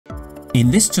In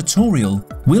this tutorial,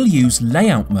 we'll use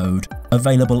Layout Mode,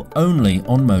 available only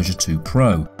on Moasure 2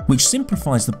 Pro, which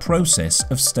simplifies the process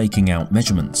of staking out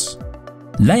measurements.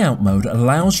 Layout Mode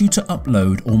allows you to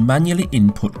upload or manually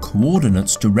input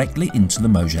coordinates directly into the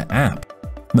Moasure app.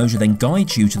 Moasure then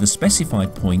guides you to the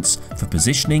specified points for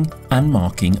positioning and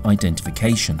marking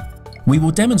identification. We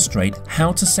will demonstrate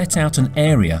how to set out an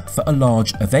area for a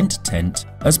large event tent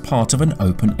as part of an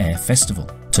open-air festival.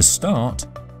 To start,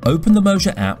 open the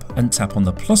Moasure app and tap on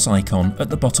the plus icon at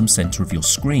the bottom center of your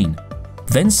screen.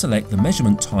 Then select the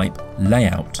measurement type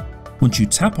Layout. Once you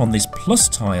tap on this plus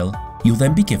tile, you'll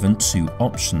then be given two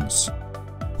options.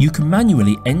 You can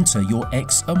manually enter your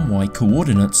X and Y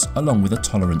coordinates along with a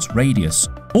tolerance radius,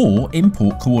 or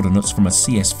import coordinates from a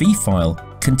CSV file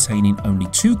containing only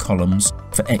two columns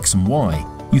for X and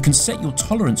Y. You can set your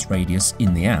tolerance radius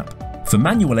in the app. For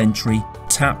manual entry,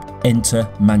 tap Enter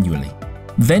manually.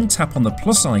 Then tap on the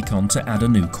plus icon to add a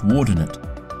new coordinate.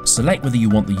 Select whether you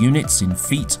want the units in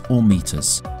feet or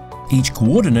meters. Each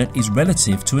coordinate is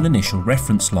relative to an initial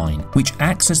reference line, which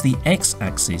acts as the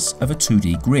x-axis of a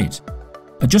 2D grid.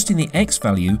 Adjusting the x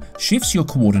value shifts your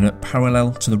coordinate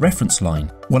parallel to the reference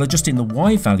line, while adjusting the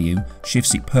y value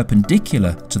shifts it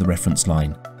perpendicular to the reference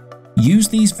line. Use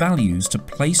these values to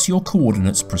place your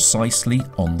coordinates precisely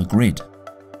on the grid.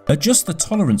 Adjust the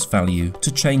tolerance value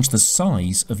to change the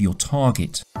size of your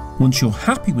target. Once you're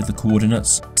happy with the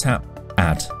coordinates, tap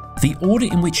Add. The order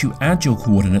in which you add your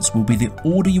coordinates will be the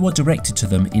order you are directed to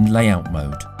them in Layout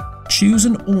Mode. Choose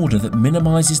an order that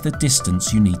minimizes the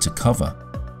distance you need to cover.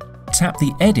 Tap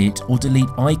the Edit or Delete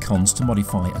icons to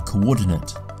modify a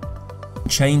coordinate.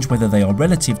 Change whether they are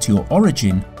relative to your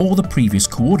origin or the previous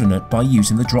coordinate by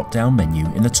using the drop-down menu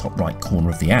in the top right corner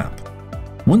of the app.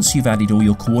 Once you've added all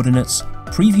your coordinates,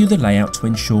 preview the layout to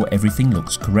ensure everything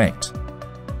looks correct.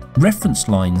 Reference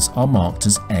lines are marked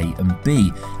as A and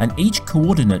B, and each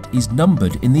coordinate is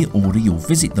numbered in the order you'll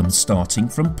visit them, starting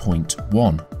from point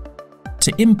 1.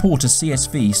 To import a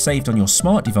CSV saved on your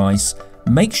smart device,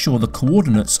 make sure the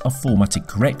coordinates are formatted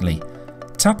correctly.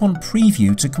 Tap on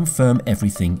Preview to confirm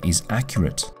everything is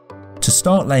accurate. To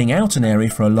start laying out an area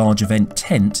for a large event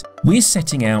tent, we're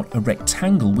setting out a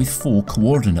rectangle with 4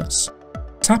 coordinates.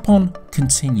 Tap on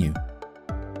Continue.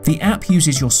 The app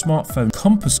uses your smartphone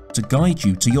compass to guide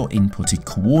you to your inputted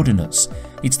coordinates.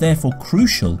 It's therefore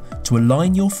crucial to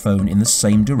align your phone in the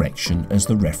same direction as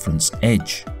the reference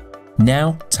edge.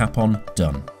 Now tap on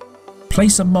Done.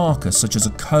 Place a marker such as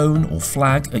a cone or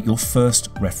flag at your first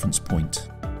reference point.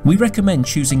 We recommend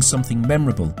choosing something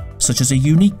memorable, such as a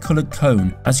unique coloured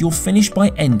cone, as you'll finish by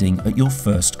ending at your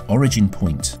first origin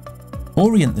point.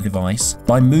 Orient the device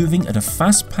by moving at a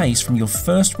fast pace from your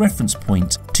first reference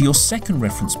point to your second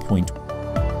reference point.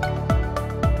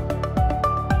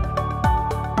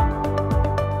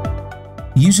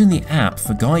 Using the app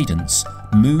for guidance,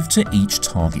 move to each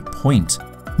target point.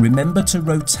 Remember to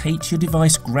rotate your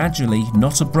device gradually,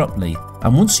 not abruptly,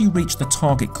 and once you reach the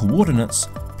target coordinates,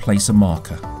 place a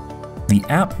marker. The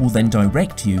app will then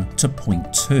direct you to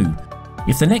point 2.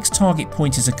 If the next target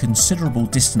point is a considerable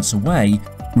distance away,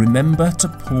 remember to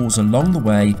pause along the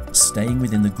way, staying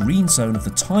within the green zone of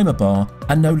the timer bar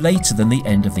and no later than the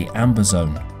end of the amber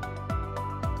zone.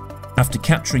 After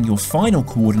capturing your final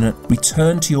coordinate,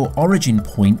 return to your origin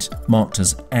point marked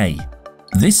as A.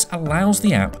 This allows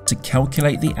the app to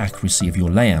calculate the accuracy of your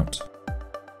layout.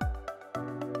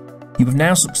 You have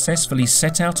now successfully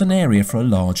set out an area for a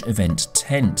large event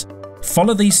tent.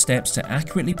 Follow these steps to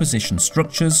accurately position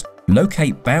structures,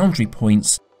 locate boundary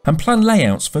points, and plan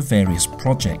layouts for various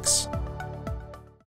projects.